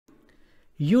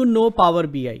You know Power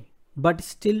BI, but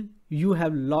still you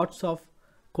have lots of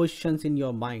questions in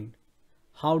your mind.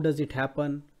 How does it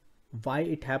happen? Why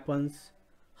it happens?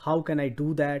 How can I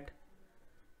do that?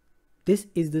 This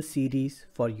is the series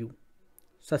for you.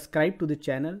 Subscribe to the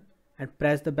channel and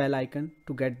press the bell icon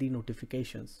to get the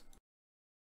notifications.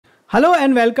 Hello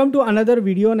and welcome to another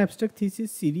video on abstract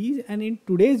thesis series, and in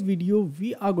today's video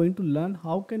we are going to learn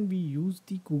how can we use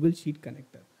the Google Sheet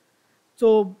connector.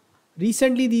 So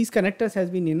recently these connectors has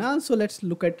been enhanced, so let's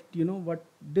look at what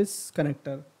this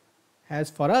connector has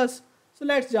for us. So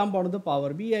let's jump onto the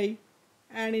Power BI,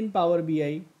 and in Power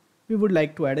BI we would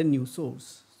like to add a new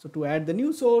source. So to add the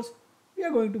new source, we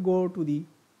are going to go to the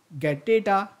get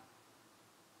data.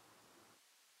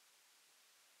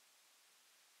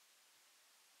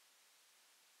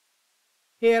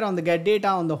 Here on the get data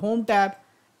on the home tab,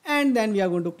 and then we are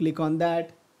going to click on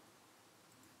that,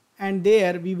 and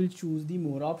there we will choose the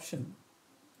more option.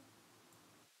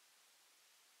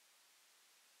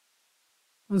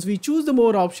 Once we choose the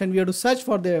more option, we have to search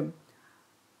for the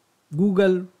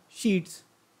Google Sheets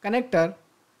connector.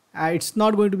 It's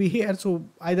not going to be here, so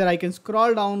either I can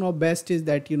scroll down, or best is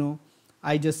that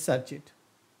I just search it.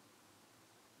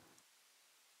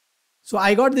 So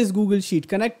I got this Google Sheet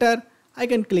connector. I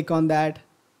can click on that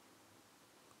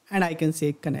and I can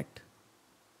say connect.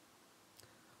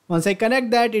 Once I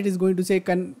connect that, it is going to say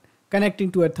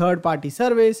connecting to a third-party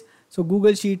service. So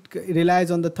Google Sheet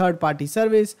relies on the third-party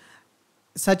service,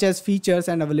 such as features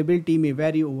and availability may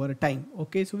vary over time.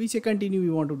 Okay, so we say continue. We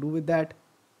want to do with that.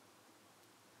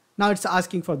 Now it's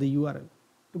asking for the URL.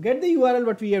 To get the URL,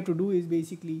 what we have to do is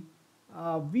basically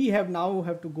we have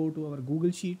to go to our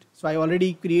Google Sheet. So I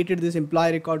already created this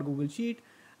employee record Google Sheet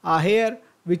here,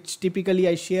 which typically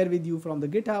I share with you from the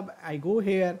GitHub. I go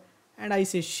here and I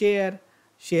say share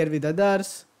with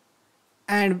others,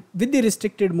 and with the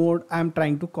restricted mode I am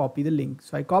trying to copy the link.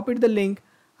 So I copied the link,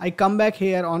 I come back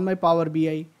here on my Power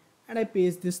BI and I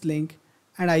paste this link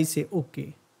and I say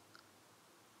OK.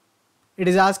 It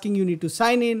is asking you need to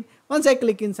sign in. Once I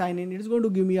click in sign in, it is going to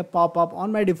give me a pop-up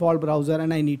on my default browser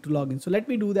and I need to log in. So let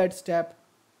me do that step.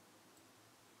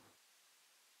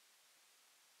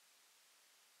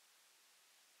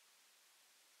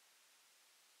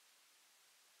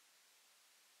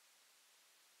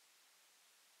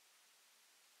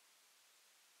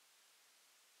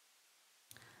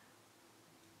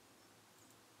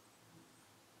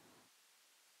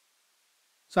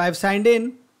 So I have signed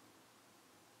in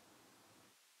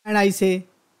and I say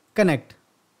connect.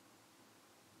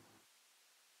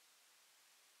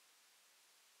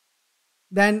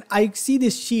 Then I see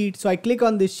this sheet, so I click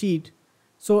on this sheet.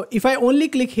 So if I only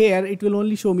click here, it will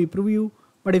only show me preview,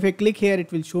 but if I click here,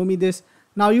 it will show me this.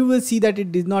 Now you will see that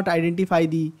it did not identify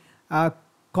the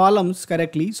columns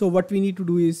correctly. So what we need to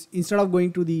do is, instead of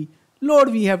going to the load,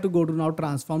 we have to go to now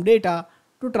transform data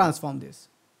to transform this.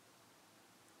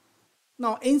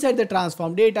 Now inside the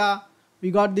transform data, we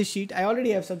got this sheet. I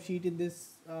already have some sheet in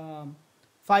this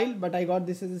file, but I got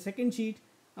this as a second sheet.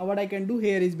 Now what I can do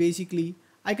here is basically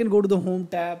I can go to the home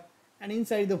tab, and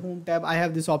inside the home tab I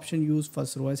have this option use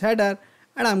first row as header,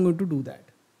 and I'm going to do that.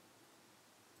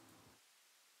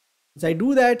 Once I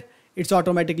do that, it's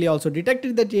automatically also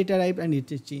detected the data type and it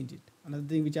just changed it. Another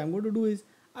thing which I'm going to do is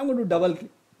I'm going to double click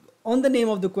on the name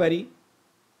of the query,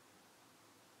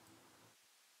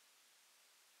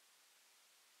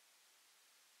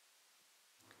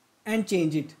 and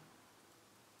change it,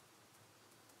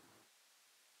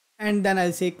 and then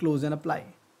I'll say close and apply.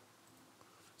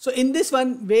 So in this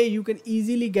one way you can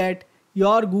easily get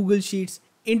your Google Sheets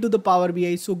into the Power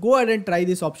BI. So go ahead and try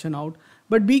this option out,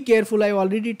 but be careful. I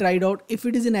already tried out. If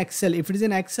it is in Excel,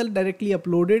 directly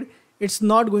uploaded, it's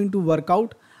not going to work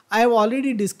out. I have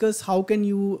already discussed how can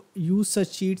you use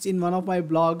such sheets in one of my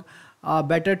blog,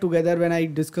 Better Together, when I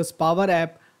discuss Power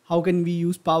App. How can we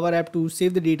use Power App to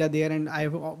save the data there, and I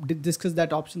have discussed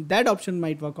that option. That option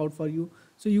might work out for you,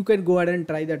 so you can go ahead and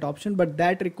try that option, but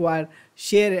that require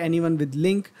share anyone with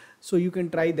link, so you can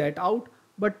try that out.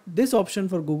 But this option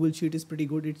for Google Sheet is pretty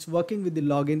good. It's working with the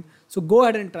login, so go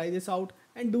ahead and try this out,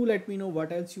 and do let me know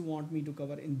what else you want me to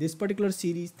cover in this particular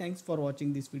series. Thanks for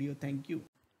watching this video. Thank you.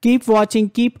 Keep watching,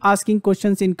 keep asking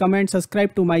questions in comments,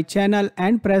 subscribe to my channel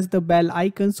and press the bell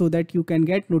icon so that you can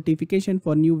get notification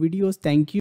for new videos. Thank you.